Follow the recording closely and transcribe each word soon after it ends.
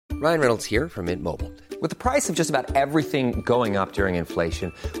Ryan Reynolds here from Mint Mobile. With the price of just about everything going up during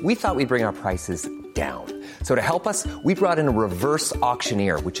inflation, we thought we'd bring our prices down. So to help us, we brought in a reverse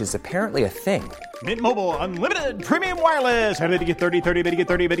auctioneer, which is apparently a thing. Mint Mobile Unlimited Premium Wireless. How to get 30, 30, bit to get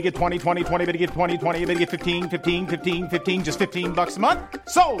 30, bit to get 20, 20, 20, bit to get 20, 20, bit to get 15, 15, 15, 15, just $15 a month?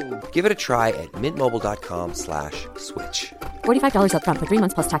 Sold! Give it a try at mintmobile.com/switch. $45 up front for 3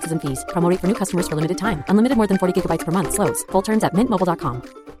 months plus taxes and fees. Promo rate for new customers for limited time. Unlimited more than 40 gigabytes per month. Slows full terms at mintmobile.com.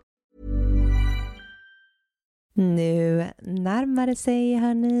 Nu närmar det sig,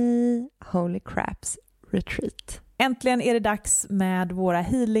 hörni, Holy Craps Retreat. Äntligen är det dags med våra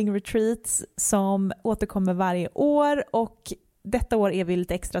healing retreats som återkommer varje år, och detta år är vi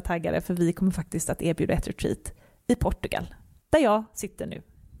lite extra taggade för vi kommer faktiskt att erbjuda ett retreat i Portugal, där jag sitter nu.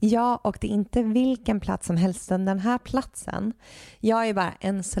 Ja, och det är inte vilken plats som helst. Den här platsen, jag är bara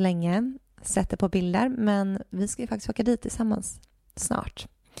än så länge sätter på bilder, men vi ska ju faktiskt åka dit tillsammans snart.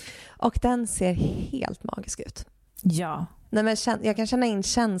 Och den ser helt magisk ut. Ja. Nej, men jag kan känna in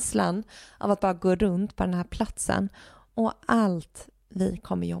känslan av att bara gå runt på den här platsen och allt vi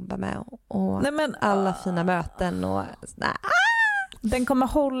kommer jobba med och alla fina möten och Den kommer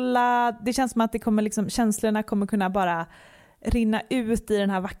hålla, det känns som att det kommer liksom, känslorna kommer kunna bara rinna ut i den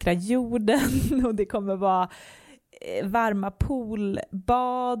här vackra jorden, och det kommer vara varma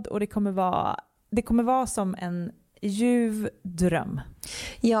poolbad, och det kommer vara som en ljuv dröm.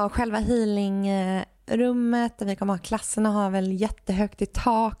 Ja, själva healingrummet där vi kommer ha klasserna har väl jättehögt i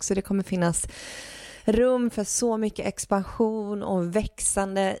tak, så det kommer finnas rum för så mycket expansion och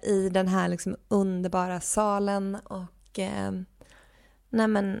växande i den här liksom underbara salen. Och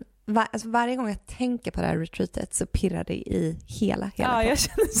varje gång jag tänker på det här retreatet så pirrar det i hela Ja, jag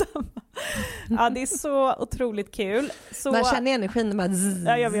känner samma. Ja, det är så otroligt kul. Man känner energin bara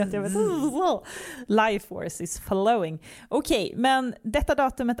Ja, jag vet. Life force is flowing. Okej, men detta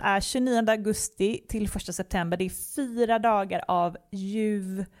datumet är 29 augusti till 1 september. Det är 4 dagar av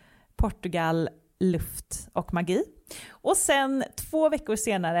ljuv Portugal, luft och magi. Och sen 2 veckor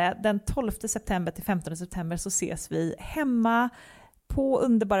senare, den 12 september till 15 september, så ses vi hemma på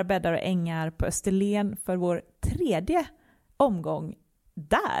underbara bäddar och ängar på Österlen för vår 3:e omgång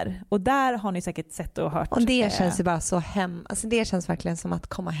där. Och där har ni säkert sett och hört. Och det känns ju bara så hem. Alltså det känns verkligen som att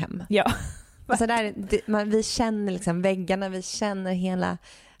komma hem. Ja. Alltså vi känner liksom väggarna, vi känner hela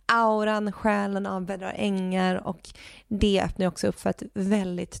auran, själen av bäddar och ängar, och det öppnar också upp för ett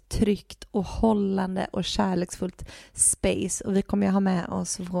väldigt tryggt och hållande och kärleksfullt space. Och vi kommer ju ha med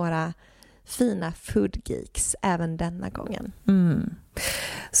oss våra fina food geeks även denna gången.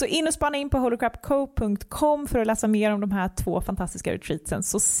 Så in och spana in på holycrapco.com för att läsa mer om de här 2 fantastiska retreatsen,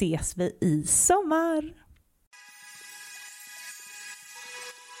 så ses vi i sommar.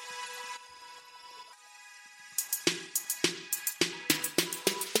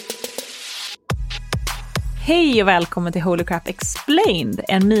 Hej och välkommen till Holy Crap Explained,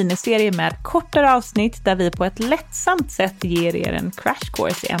 en miniserie med kortare avsnitt där vi på ett lättsamt sätt ger er en crash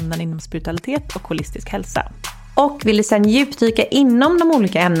course i ämnen inom spiritualitet och holistisk hälsa. Och vill du sedan djupdyka inom de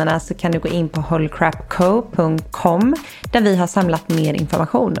olika ämnena så kan du gå in på holycrapco.com där vi har samlat mer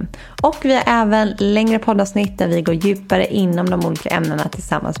information. Och vi har även längre poddavsnitt där vi går djupare inom de olika ämnena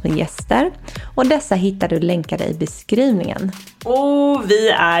tillsammans med gäster. Och dessa hittar du länkade i beskrivningen. Och vi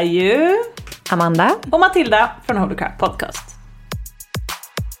är ju Amanda och Matilda från Holy Crap Podcast.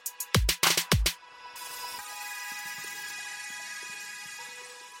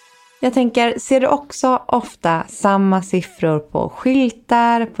 Jag tänker, ser du också ofta samma siffror på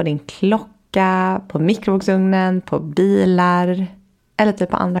skyltar, på din klocka, på mikrovågsugnen, på bilar eller typ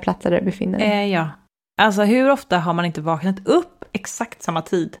på andra platser där du befinner dig? Ja. Alltså hur ofta har man inte vaknat upp exakt samma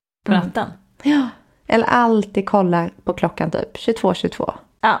tid på natten? Ja. Eller alltid kolla på klockan typ 22:22.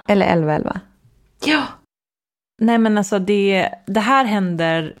 Ja. Eller 11:11. Ja. Nej, men alltså det här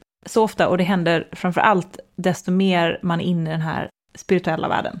händer så ofta, och det händer framförallt desto mer man är inne i den här spirituella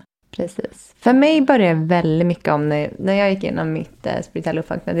världen. Precis. För mig börjar det väldigt mycket om när jag gick igenom mitt spirituella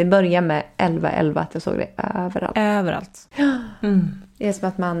uppvaknande. Det börjar med 11:11, att jag såg det överallt. Överallt. Det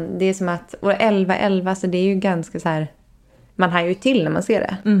är som att och 11:11, så det är ju ganska så här, man hajar ju till när man ser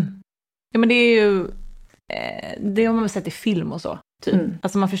det. Ja, men det är ju det har man väl sett i film och så typ.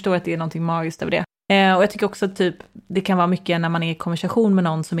 Alltså man förstår att det är någonting magiskt över det. Och jag tycker också att typ det kan vara mycket när man är i konversation med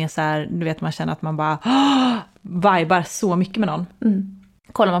någon som är så här, du vet, man känner att man bara vibar så mycket med någon.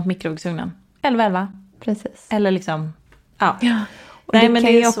 Kollar man på mikrovågsugnen 11:11. Precis. Eller liksom ja. Och det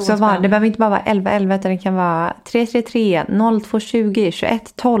kan ju också vara, det behöver inte bara vara 1111 utan det kan vara 333, 0220,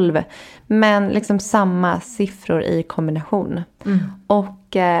 2112. Men liksom samma siffror i kombination.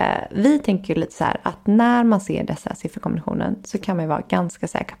 Och vi tänker lite så här att när man ser dessa sifferkombinationen så kan man ju vara ganska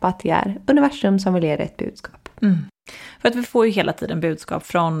säker på att det är universum som vill ge dig ett budskap. För att vi får ju hela tiden budskap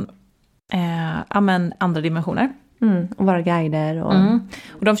från andra dimensioner. Och våra guider.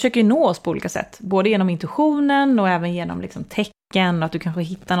 Och de försöker ju nå oss på olika sätt. Både genom intuitionen och även genom liksom tecken. Att du kanske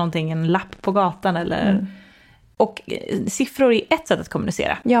hittar någonting, en lapp på gatan. Eller... Och siffror är ett sätt att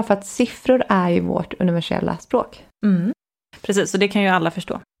kommunicera. Ja, för att siffror är ju vårt universella språk. Precis, så det kan ju alla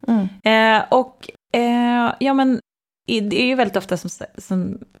förstå. Det är ju väldigt ofta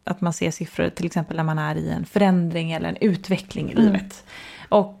som att man ser siffror till exempel när man är i en förändring eller en utveckling i livet.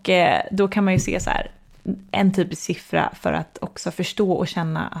 Och då kan man ju se så här en typisk siffra för att också förstå och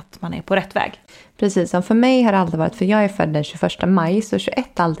känna att man är på rätt väg. Precis, som för mig har det alltid varit, för jag är född den 21 maj, så 21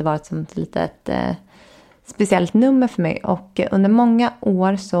 har alltid varit som ett litet speciellt nummer för mig. Och under många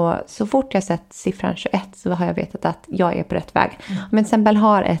år så fort jag sett siffran 21 så har jag vetat att jag är på rätt väg. Om jag till exempel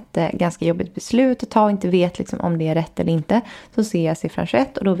har ett ganska jobbigt beslut att ta och inte vet liksom om det är rätt eller inte, så ser jag siffran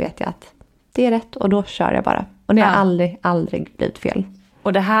 21 och då vet jag att det är rätt och då kör jag bara. Och det har aldrig blivit fel.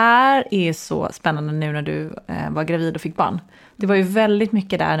 Och det här är så spännande nu när du var gravid och fick barn. Det var ju väldigt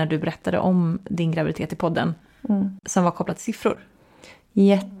mycket där när du berättade om din graviditet i podden som var kopplat till siffror.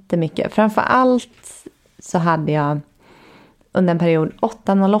 Jättemycket. Framför allt så hade jag under en period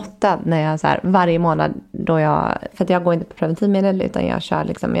 808 när jag så här, varje månad då för att jag går inte på preventivmedel utan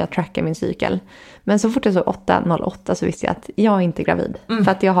jag trackar min cykel. Men så fort jag såg 808 så visste jag att jag är inte gravid.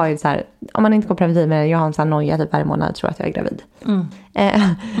 För att jag har ju så här, om man inte går på preventivmedel, jag har en sån här noja typ varje månad och tror att jag är gravid.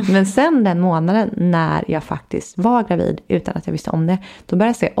 Men sen den månaden när jag faktiskt var gravid utan att jag visste om det, då började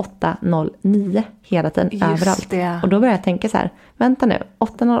jag se 809 hela tiden överallt. Det. Och då började jag tänka så här, vänta nu,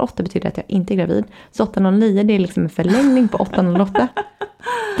 808 betyder att jag inte är gravid. Så 809 det är liksom en förlängning på 808.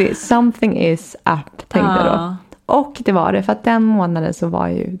 Something is up, tänkte jag då. Och det var det, för att den månaden så var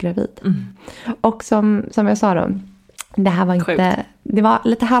jag ju gravid. Och som jag sa då, det här var inte, det var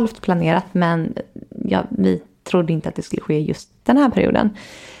lite halvt planerat, men vi trodde inte att det skulle ske just den här perioden.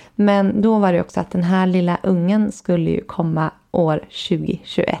 Men då var det också att den här lilla ungen skulle ju komma år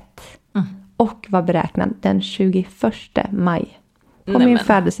 2021. Och var beräknad den 21 maj. På min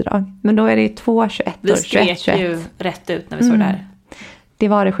födelsedag. Men då är det ju 221 Vi skrek ju rätt ut när vi såg det här. Det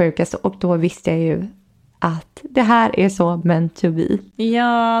var det sjukaste och då visste jag ju att det här är så meant to be.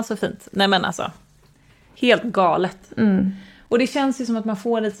 Ja, så fint. Nej men alltså, helt galet. Och det känns ju som att man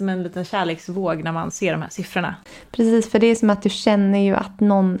får lite som en liten kärleksvåg när man ser de här siffrorna. Precis, för det är som att du känner ju att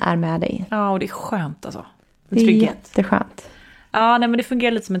någon är med dig. Ja, och det är skönt alltså. Det är jätteskönt. Ja, nej, men det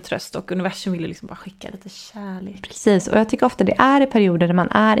fungerar lite som en tröst och universum vill liksom bara skicka lite kärlek. Precis, och jag tycker ofta det är i perioder där man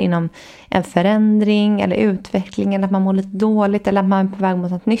är inom en förändring eller utveckling eller att man mår lite dåligt eller att man är på väg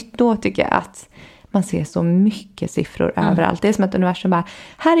mot något nytt. Då tycker jag att man ser så mycket siffror överallt. Det är som att universum bara,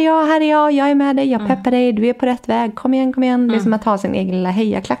 här är jag är med dig, jag peppar dig, du är på rätt väg, kom igen. Det är som att ha sin egen lilla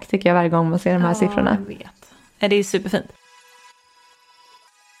hejaklack tycker jag varje gång man ser de här siffrorna. Jag vet. Ja, det är superfint.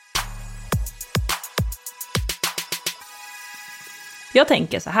 Jag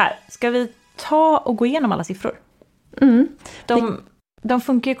tänker så här, ska vi ta och gå igenom alla siffror? De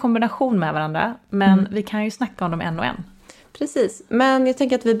funkar i kombination med varandra, men vi kan ju snacka om dem en och en. Precis, men jag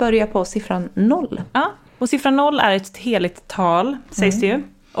tänker att vi börjar på siffran 0. Ja, och siffran 0 är ett heligt tal, sägs det ju.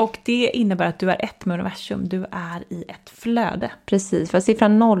 Och det innebär att du är ett med universum, du är i ett flöde. Precis, för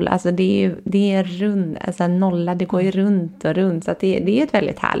siffran 0, alltså det är rund, alltså nolla, det går ju runt och runt, så att det är ett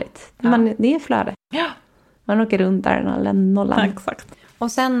väldigt härligt. Det är ett flöde. Ja. Man åker runt där eller nollan. Exakt.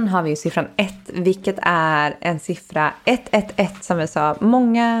 Och sen har vi ju siffran 1, vilket är en siffra 111 som vi sa.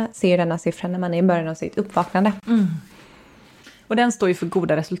 Många ser denna siffra när man är i början av sitt uppvaknande. Och den står ju för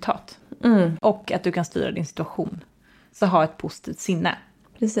goda resultat. Och att du kan styra din situation. Så ha ett positivt sinne.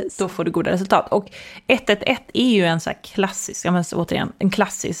 Precis. Då får du goda resultat. Och 111 är ju en så här klassisk, en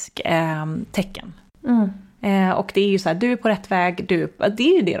klassisk tecken. Och det är ju så här, du är på rätt väg, det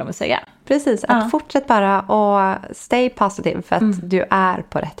är ju det de vill säga. Precis, att fortsätt bara och stay positive för att du är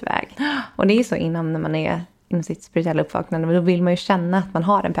på rätt väg. Och det är så när man är inom sitt spirituella uppvaknande, då vill man ju känna att man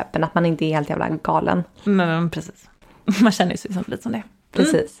har den peppen, att man inte är helt jävla galen. Men precis. Man känner ju sig lite som det.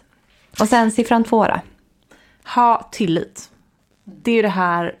 Precis. Och sen siffran 2 då. Ha tillit. Det är ju det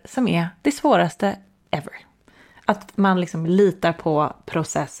här som är det svåraste ever. Att man liksom litar på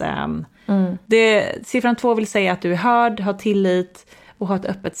processen. Siffran 2 vill säga att du är hörd, har tillit och har ett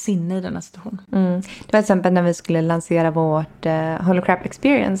öppet sinne i denna situation. Det var till exempel när vi skulle lansera vårt Holocrap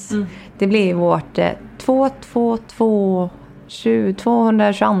Experience. Det blev vårt 222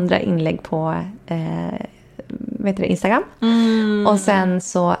 222 inlägg på Instagram. Och sen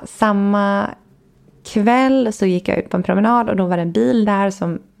så samma kväll så gick jag ut på en promenad och då var det en bil där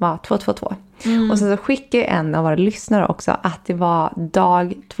som var 222. Och sen så skickade en av våra lyssnare också att det var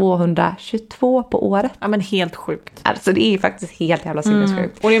dag 222 på året. Ja, men helt sjukt. Alltså det är faktiskt helt jävla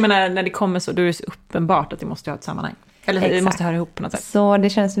sinnessjukt. Och jag menar, när det kommer så, då är det så uppenbart att det måste ha ett sammanhang. Eller det måste höra ihop på något sätt. Så det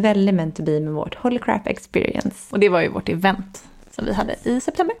känns väldigt meant to be med vårt Holy Crap Experience. Och det var ju vårt event som vi hade i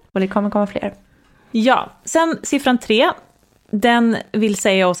september. Och det kommer komma fler. Ja, sen siffran 3. Den vill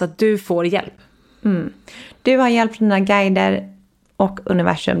säga oss att du får hjälp. Du har hjälp från dina guider och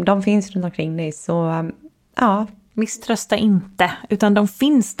universum. De finns runt omkring dig, så ja. Misströsta inte, utan de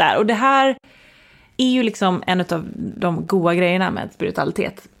finns där. Och det här är ju liksom en av de goda grejerna med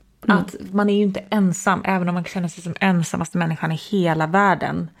spiritualitet. Att man är ju inte ensam, även om man känner sig som ensammaste människan i hela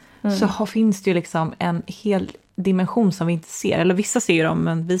världen. Så finns det ju liksom en hel dimension som vi inte ser. Eller vissa ser dem,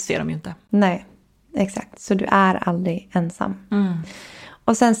 men vi ser dem ju inte. Nej, exakt. Så du är aldrig ensam.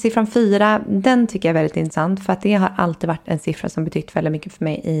 Och sen siffran 4, den tycker jag är väldigt intressant. För att det har alltid varit en siffra som betytt väldigt mycket för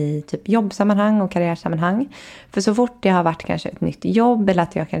mig i typ jobbsammanhang och karriärsammanhang. För så fort det har varit kanske ett nytt jobb eller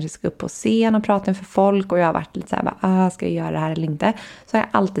att jag kanske ska upp på scen och prata inför folk och jag har varit lite så här, ska jag göra det här eller inte? Så har jag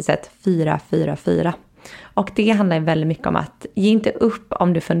alltid sett 4, 4, 4. Och det handlar väldigt mycket om att ge inte upp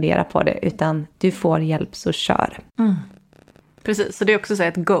om du funderar på det, utan du får hjälp, så kör. Precis, så det är också så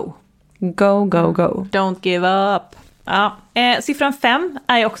ett go. Go, go, go. Don't give up. Ja. Siffran 5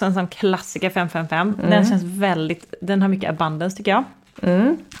 är ju också en sån klassiker, 555. Den känns den har mycket abundance tycker jag.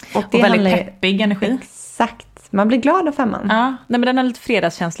 Och väldigt peppig energi. Exakt. Man blir glad av 5. Ja, nej, men den har lite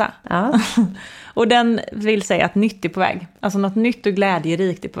fredagskänsla. Ja. Och den vill säga att nytt är på väg. Alltså något nytt och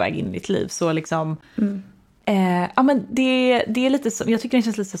glädjerikt är på väg in i ditt liv. Så liksom... ja, men det är lite som... Jag tycker det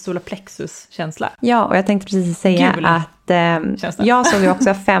känns lite som solar plexus-känsla. Ja, och jag tänkte precis säga att jag såg ju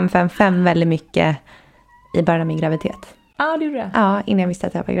också 555 väldigt mycket i början av min graviditet. Ja, det gjorde det. Ja, innan jag visste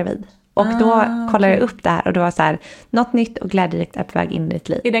att jag var gravid. Och då kollade jag upp det här och det var så här, något nytt och glädjerikt är på väg in i ditt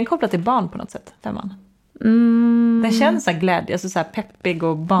liv. Är den kopplad till barn på något sätt, 5? Den känns så här glädje, alltså så här peppig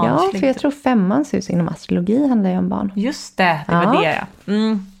och barnslig. Ja, för jag tror 5:ans hus inom astrologi handlar ju om barn. Just det var det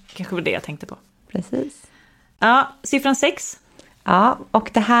kanske var det jag tänkte på. Precis. Ja, siffran 6. Ja,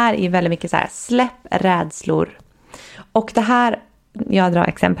 och det här är väldigt mycket så här, släpp rädslor. Och det här, jag drar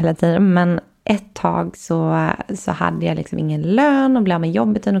exempel hela tiden, men ett tag så hade jag liksom ingen lön och blev med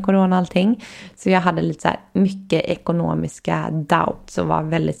jobbet under corona och allting. Så jag hade lite så här mycket ekonomiska doubts och var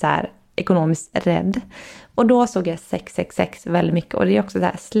väldigt så här ekonomiskt rädd. Och då såg jag 666 väldigt mycket. Och det är också så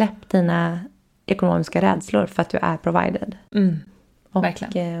här, släpp dina ekonomiska rädslor för att du är provided. Och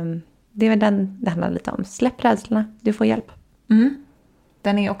verkligen. Det är väl den det handlar lite om. Släpp rädslorna, du får hjälp.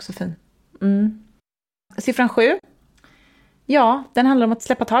 Den är också fin. Siffran 7. Ja, den handlar om att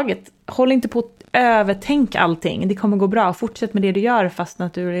släppa taget. Håll inte på att övertänka allting. Det kommer gå bra. Fortsätt med det du gör fast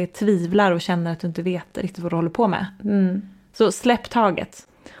att du tvivlar och känner att du inte vet riktigt vad du håller på med. Så släpp taget.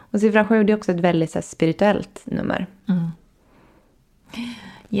 Och siffran 7 är också ett väldigt så här, spirituellt nummer.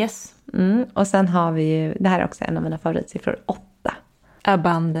 Yes. Och sen har vi ju, det här är också en av mina favoritsiffror, 8.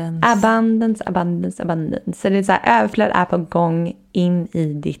 Abundance. Abundance, abundance, abundance. Så det är så här, överflöd är på gång in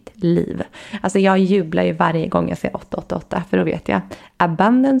i ditt liv. Alltså jag jublar ju varje gång jag ser 888. För då vet jag,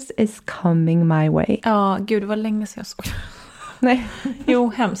 abundance is coming my way. Ja, gud det var länge sedan jag såg. Nej.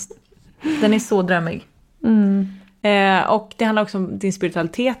 Jo, hemskt. Den är så drömmig. Och det handlar också om din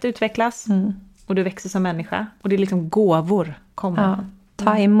spiritualitet utvecklas. Och du växer som människa. Och det är liksom gåvor kommer. Ja.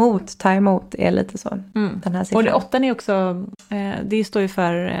 Ta emot är lite så. Den här siffran. Och 8 är också, det står ju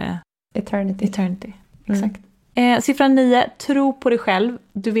för eternity. Exakt. Siffran 9, tro på dig själv.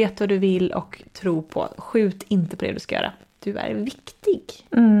 Du vet vad du vill och tro på. Skjut inte på det du ska göra. Du är viktig.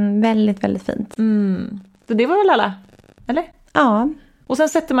 Väldigt, väldigt fint. Så det var väl alla? Eller? Ja. Och sen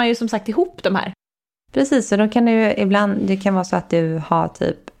sätter man ju som sagt ihop de här. Precis, så då kan det ju ibland, det kan vara så att du har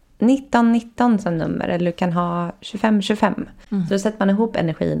typ 19 som nummer eller du kan ha 25. Så då sätter man ihop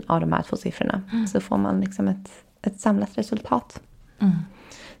energin av de här 2 siffrorna. Så får man liksom ett samlat resultat.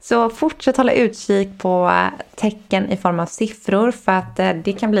 Så fortsätt hålla utkik på tecken i form av siffror för att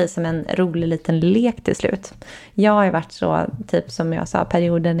det kan bli som en rolig liten lek till slut. Jag har ju varit så, typ som jag sa,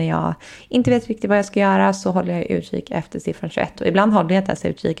 perioden när jag inte vet riktigt vad jag ska göra så håller jag utkik efter siffran 21. Och ibland håller jag inte ens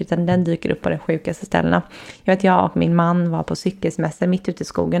utkik utan den dyker upp på de sjukaste ställena. Jag vet, jag och min man var på cykelsemester mitt ute i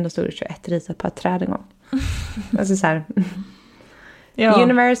skogen. Då stod det 21 risat på ett träd en gång. Alltså så här. Ja.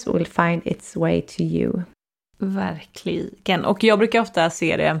 Universe will find its way to you. Verkligen. Och jag brukar ofta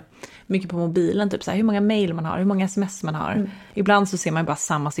se det mycket på mobilen. Typ så här, hur många mejl man har, hur många sms man har. Ibland så ser man bara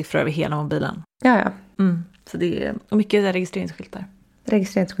samma siffror över hela mobilen. Ja. Så det är, och mycket där registreringsskyltar.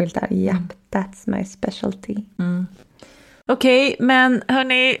 Registreringsskyltar, japp. That's my specialty. Okej, men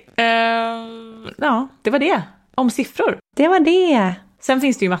hörni, ja, det var det. Om siffror. Det var det. Sen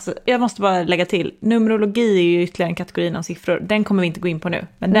finns det ju massor, jag måste bara lägga till, numerologi är ju ytterligare en kategori av siffror. Den kommer vi inte gå in på nu,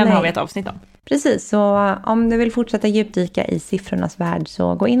 men den har vi ett avsnitt om. Precis, så om du vill fortsätta djupdyka i siffrornas värld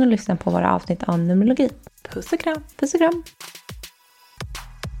så gå in och lyssna på våra avsnitt om numerologi. Puss och kram. Puss och kram.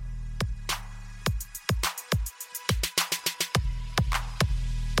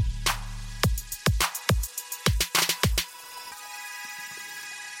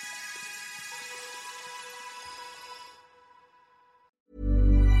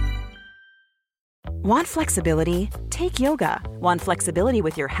 Want flexibility? Take yoga. Want flexibility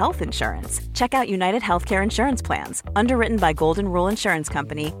with your health insurance? Check out United Healthcare Insurance Plans. Underwritten by Golden Rule Insurance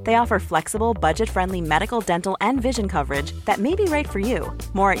Company, they offer flexible, budget-friendly medical, dental, and vision coverage that may be right for you.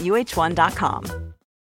 More at uh1.com.